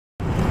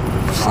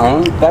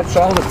That's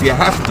all. If you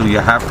have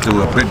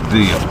to, a big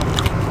deal.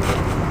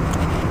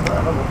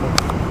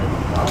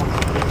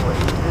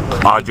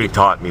 Audrey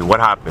taught me what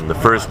happened the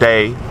first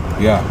day.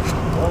 Yeah.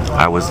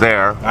 I was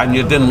there. And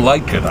you didn't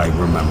like it, I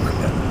remember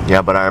that.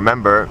 Yeah, but I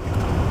remember,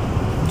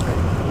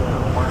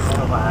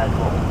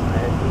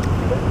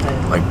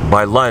 like,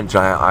 by lunch,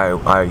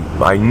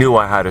 I knew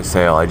I had a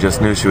sale. I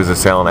just knew she was a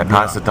sale, and I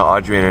passed it to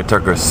Audrey, and it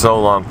took her so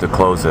long to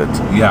close it.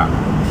 Yeah.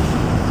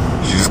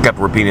 She just kept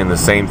repeating the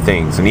same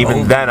things, and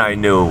even then I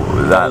knew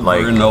that,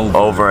 like,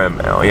 over and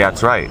yeah,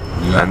 that's right.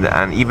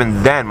 Yeah. And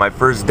even then, my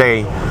first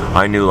day,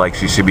 I knew, like,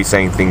 she should be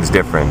saying things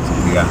different.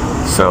 Yeah.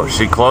 So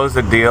she closed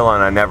the deal,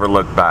 and I never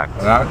looked back.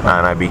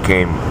 And I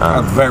became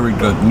very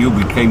good. And you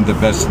became the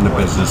best in the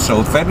business.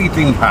 So if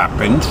anything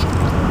happens,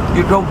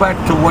 you go back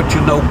to what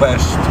you know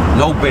best.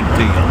 No big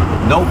deal.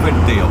 No big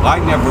deal. I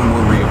never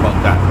worry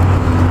about that.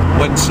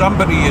 When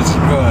somebody is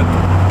good,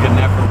 you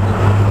never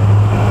worry.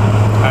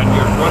 And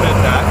you're good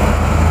at that,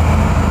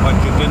 but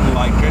you didn't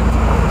like it,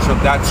 so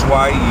that's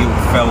why you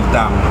fell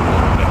down a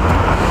little bit.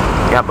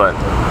 Yeah, but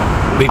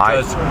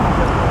because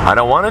I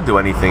don't want to do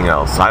anything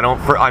else. I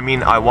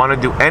want to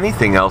do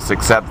anything else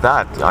except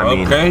that.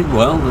 Okay,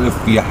 well, if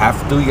you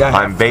have to, you have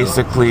I'm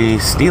basically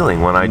stealing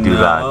when I do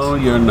that. No,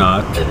 you're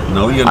not.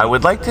 No, you're not. I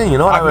would like to, you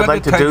know what I would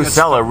like to do?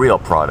 Sell a real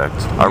product.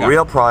 A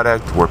real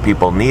product where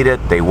people need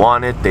it, they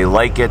want it, they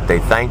like it, they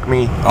thank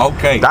me.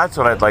 Okay. That's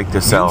what I'd like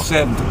to sell.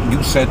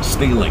 You said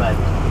stealing.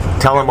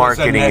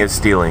 Telemarketing is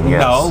stealing,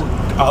 yes. No,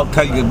 I'll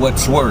tell you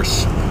what's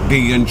worse.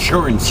 The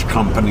insurance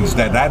companies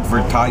that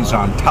advertise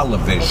on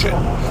television.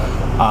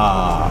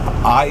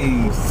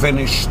 I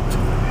finished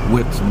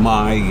with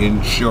my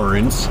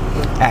insurance,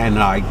 and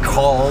I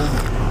called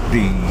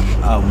the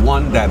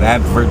one that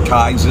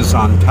advertises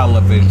on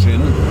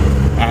television,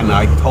 and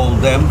I told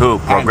them... Who?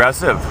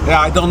 Progressive?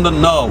 I don't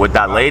know. With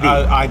that lady?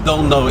 I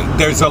don't know.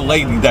 There's a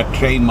lady that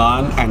came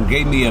on and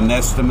gave me an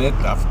estimate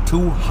of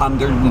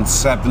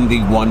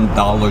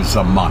 $271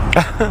 a month.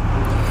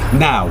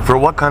 Now... For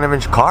what kind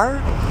of car?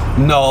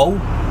 No.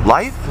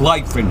 Life?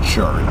 Life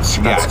insurance,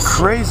 yes. That's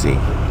crazy.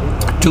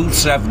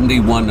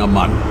 $271 a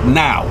month.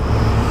 Now,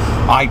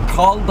 I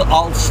called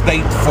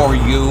Allstate for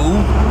you,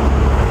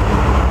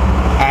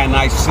 and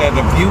I said,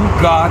 have you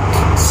got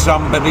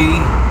somebody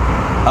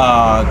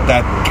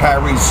that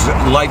carries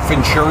life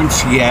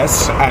insurance?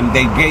 Yes. And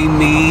they gave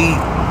me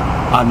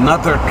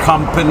another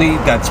company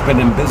that's been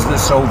in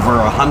business over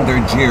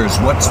 100 years.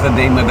 What's the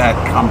name of that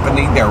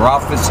company? Their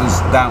office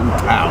is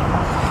downtown.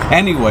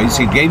 Anyways,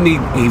 he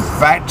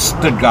faxed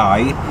the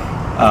guy,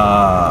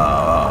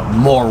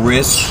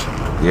 Morris.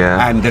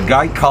 Yeah. And the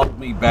guy called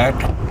me back,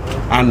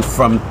 and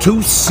from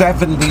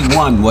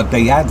 $271, what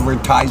they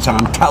advertise on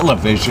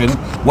television,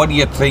 what do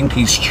you think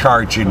he's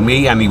charging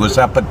me? And he was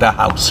up at the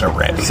house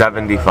already.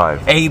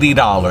 $75.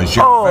 $80.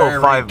 You're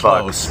very $5.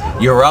 close.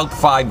 You're out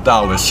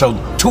 $5. So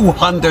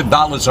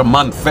 $200 a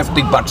month,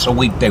 $50 a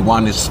week they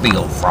want to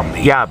steal from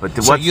me. Yeah, but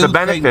what's the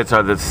benefits?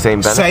 Are the same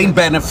benefits? Same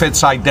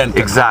benefits,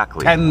 identical.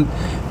 Exactly.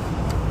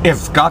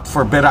 If, God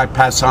forbid, I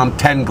pass on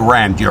 10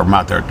 grand your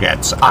mother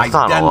gets. That's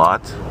not a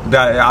lot.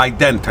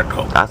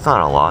 Identical. That's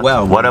not a lot.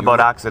 Well, what about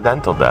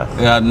accidental death?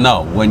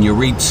 No, when you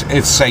reach,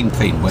 it's same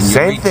thing.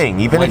 Same thing,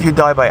 even if you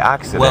die by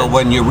accident. Well,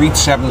 when you reach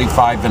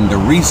 75, and the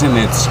reason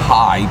it's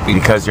high...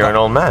 Because you're an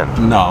old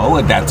man.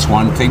 No, that's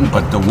one thing,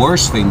 but the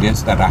worst thing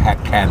is that I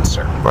had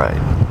cancer. Right.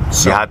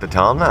 So, you had to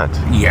tell them that?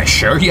 Yeah,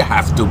 sure you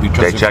have to,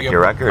 because... They check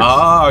your records?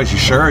 Oh,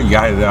 sure.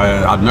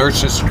 Yeah, a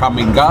nurse is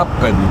coming up,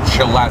 and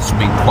she'll ask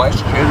me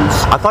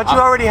questions. I thought you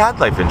already had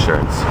life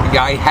insurance.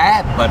 Yeah, I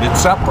had, but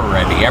it's up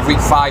already. Every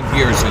 5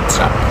 years it's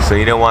up. So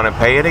you didn't want to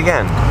pay it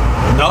again?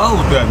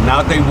 No,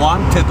 now they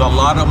wanted a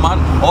lot of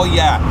money. Oh,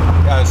 yeah.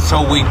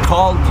 So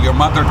your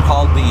mother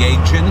called the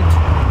agent,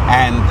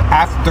 and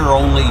after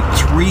only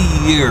 3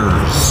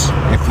 years,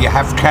 if you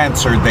have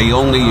cancer, they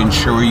only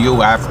insure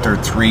you after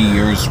 3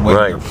 years when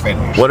you're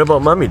finished. What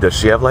about mommy? Does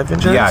she have life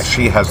insurance? Yeah,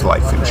 she has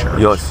life insurance.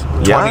 Yours?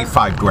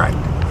 25 grand.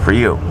 For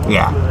you?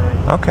 Yeah.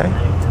 Okay.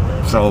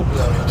 So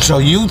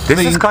you think...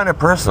 This is kind of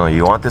personal.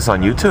 You want this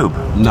on YouTube?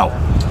 No.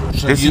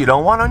 So you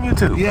don't want on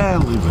YouTube? Yeah,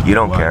 leave it. You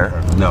don't care?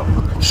 No.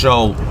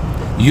 So...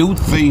 You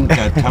think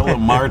that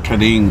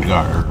telemarketing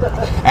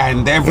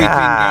and everything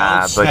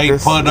else they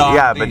put on...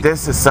 Yeah, but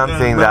this is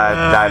something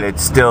that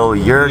it's still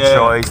your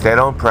choice. They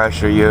don't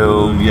pressure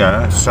you.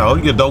 Yeah, so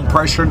you don't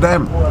pressure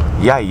them.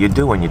 Yeah, you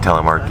do when you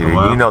telemarket.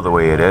 Well, you know the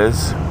way it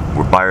is.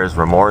 Buyer's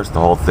remorse, the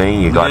whole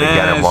thing. You got to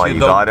get them while you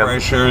got them.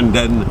 Pressure, and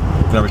then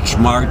they're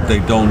smart. They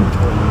don't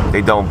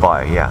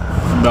buy. Yeah.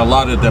 A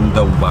lot of them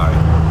don't buy.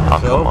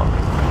 Oh, come on.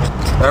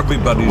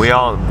 Everybody's...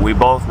 We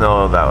both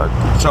know that.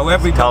 So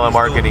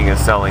telemarketing is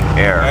selling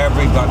air.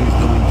 Everybody's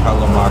doing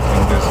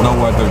telemarketing. There's no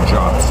other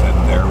jobs in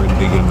there in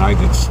the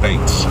United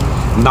States.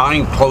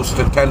 Close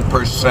to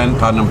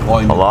 10%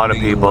 unemployment. A lot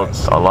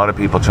of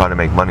people try to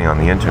make money on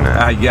the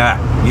internet. Yeah,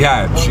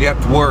 it's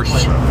yet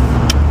worse.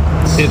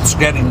 It's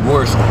getting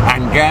worse.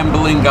 And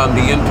gambling on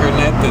the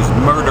internet is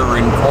murder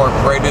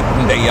incorporated,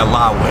 and they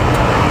allow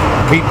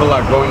it. People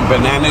are going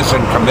bananas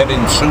and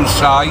committing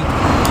suicide.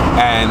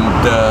 and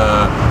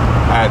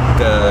at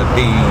the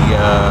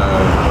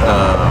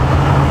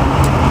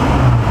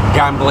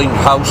gambling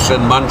house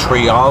in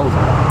Montreal.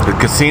 The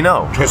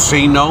casino?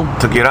 Casino.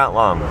 Took you that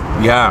long?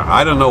 Yeah,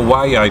 I don't know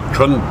why I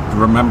couldn't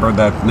remember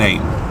that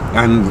name.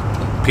 And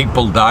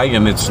people die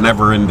and it's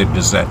never in the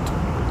Gazette.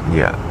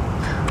 Yeah.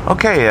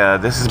 Okay,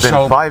 this has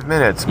been 5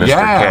 minutes, Mr. K.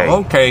 Yeah,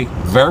 okay,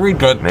 very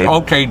good. Maybe.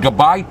 Okay,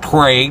 goodbye,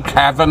 Craig.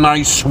 Have a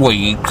nice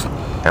week.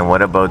 And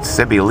what about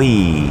Sybil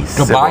Lee?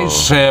 Goodbye,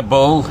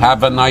 Sybil.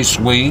 Have a nice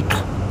week.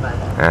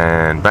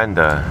 And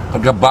Brenda.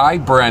 Goodbye,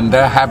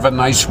 Brenda. Have a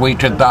nice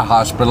week at the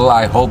hospital.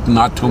 I hope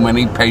not too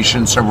many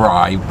patients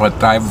arrive,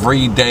 but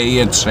every day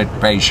it's sick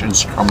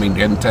patients coming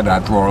into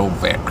that Royal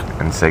Vic.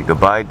 And say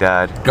goodbye,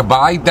 Dad.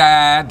 Goodbye,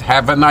 Dad.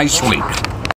 Have a nice week.